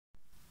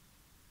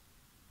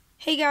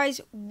Hey guys,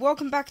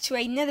 welcome back to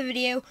another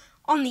video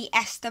on the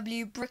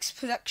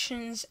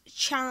SwBrixProductions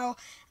channel,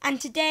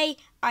 and today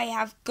I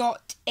have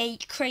got a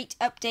Crait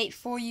update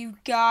for you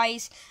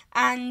guys,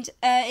 and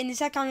in a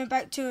sec I'm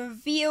about to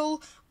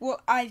reveal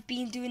what I've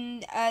been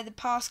doing the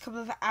past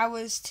couple of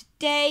hours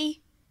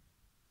today.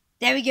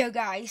 There we go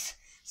guys.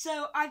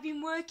 So I've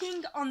been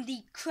working on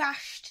the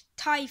crashed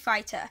TIE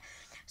fighter.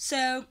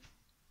 So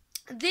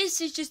this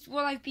is just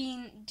what I've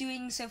been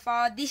doing so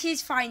far. This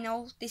is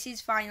final,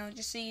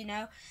 just so you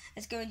know.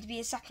 There's going to be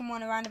a second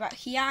one around about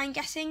here, I'm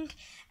guessing.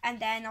 And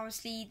then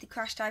obviously the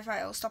crash TIE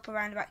fighter will stop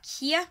around about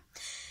here.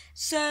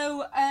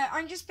 So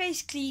I'm just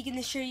basically going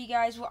to show you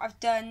guys what I've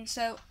done.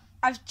 So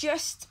I've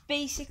just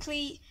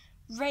basically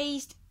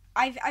raised,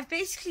 I've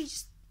basically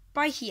just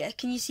by here,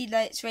 can you see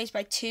that it's raised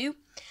by 2?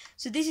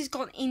 So this has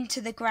gone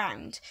into the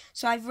ground.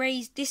 So I've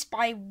raised this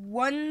by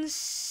one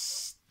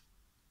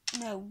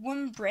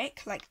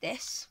brick like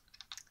this,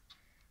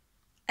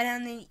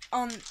 and then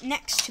on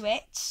next to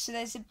it, so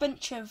there's a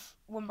bunch of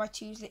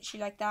 1x2s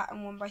literally like that,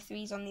 and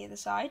 1x3s on the other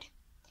side.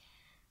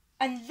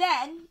 And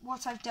then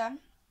what I've done,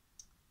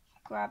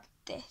 grab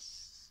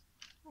this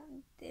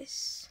and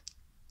this,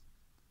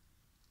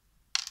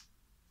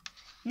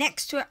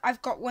 next to it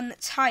I've got one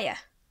that's higher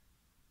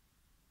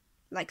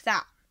like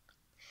that,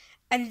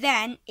 and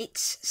then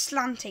it's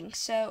slanting.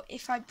 So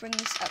if I bring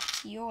this up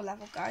to your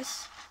level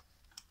guys,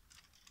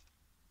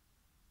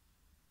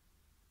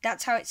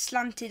 that's how it's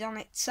slanted on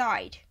its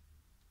side,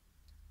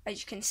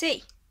 as you can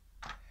see.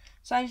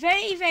 So I'm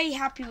very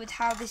happy with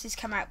how this has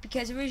come out,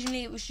 because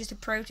originally it was just a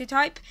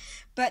prototype,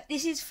 but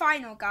this is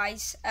final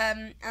guys,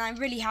 and I'm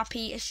really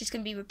happy. It's just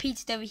going to be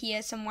repeated over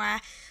here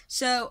somewhere.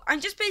 So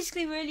I'm just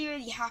basically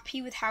really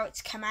happy with how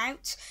it's come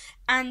out,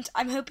 and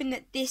I'm hoping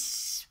that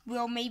this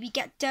will maybe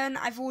get done.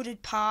 I've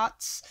ordered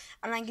parts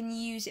and I'm going to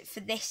use it for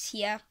this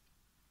here.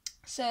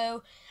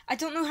 So I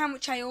don't know how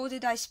much I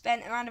ordered. I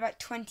spent around about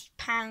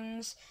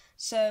 £20.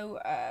 So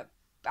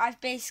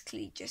I've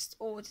basically just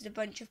ordered a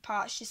bunch of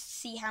parts just to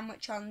see how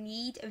much I'll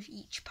need of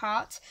each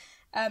part,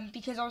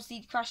 because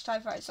obviously the crash TIE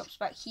fighter stops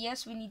back here,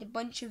 so we need a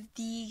bunch of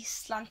these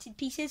slanted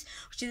pieces,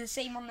 which are the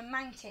same on the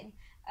mountain,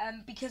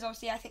 because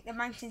obviously I think the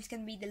mountain's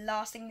going to be the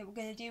last thing that we're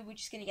going to do. We're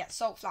just going to get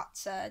salt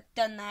flats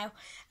done now,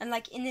 and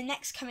like in the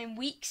next coming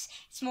weeks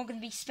it's more going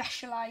to be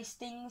specialised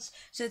things,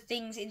 so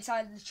things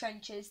inside the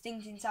trenches,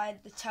 things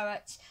inside the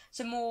turrets,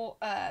 some more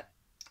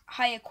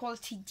higher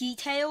quality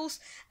details,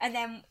 and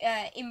then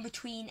in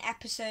between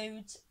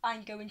episodes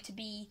I'm going to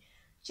be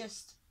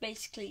just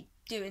basically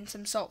doing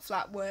some salt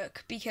flat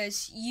work,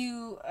 because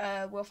you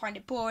will find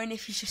it boring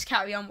if you just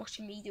carry on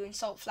watching me doing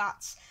salt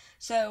flats.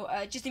 So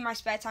just in my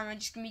spare time I'm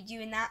just going to be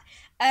doing that.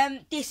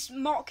 This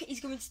mock is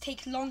going to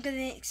take longer than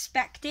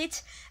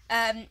expected.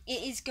 It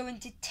is going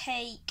to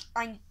take,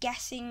 I'm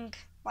guessing,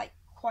 like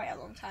quite a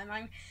long time.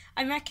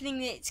 I'm reckoning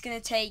that it's going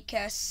to take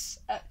us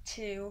up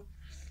to,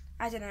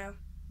 I don't know,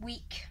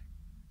 week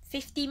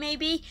 50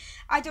 maybe.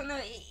 I don't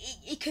know,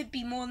 it could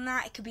be more than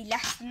that, it could be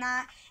less than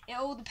that. It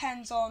all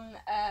depends on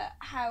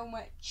how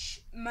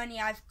much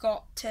money I've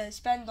got to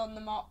spend on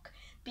the mock,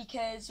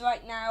 because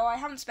right now I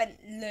haven't spent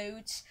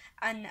loads,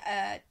 and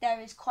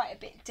there is quite a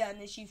bit done,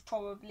 as you've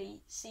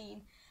probably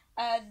seen.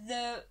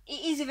 It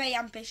is a very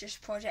ambitious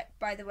project,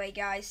 by the way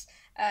guys,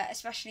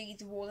 especially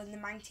the wall and the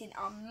mountain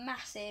are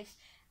massive,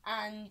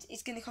 and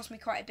it's going to cost me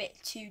quite a bit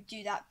to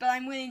do that, but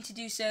I'm willing to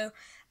do so.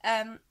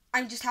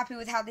 I'm just happy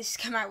with how this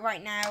has come out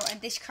right now, and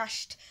this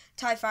crashed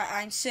TIE fighter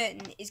I'm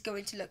certain is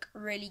going to look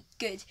really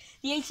good.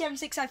 The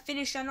ATM6 I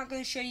finished. I'm not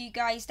going to show you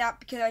guys that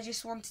because I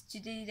just wanted to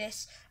do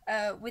this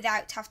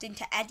without having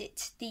to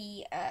edit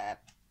the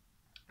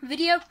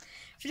video.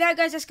 For now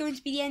guys, that's going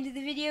to be the end of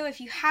the video. If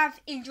you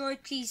have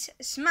enjoyed, please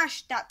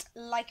smash that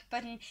like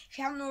button. If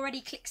you haven't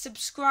already, click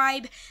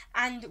subscribe,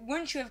 and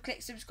once you have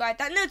clicked subscribe,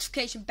 that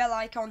notification bell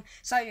icon,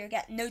 so you'll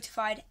get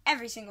notified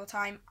every single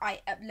time I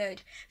upload.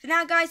 For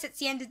now guys, that's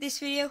the end of this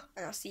video,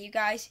 and I'll see you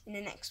guys in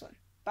the next one.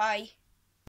 Bye.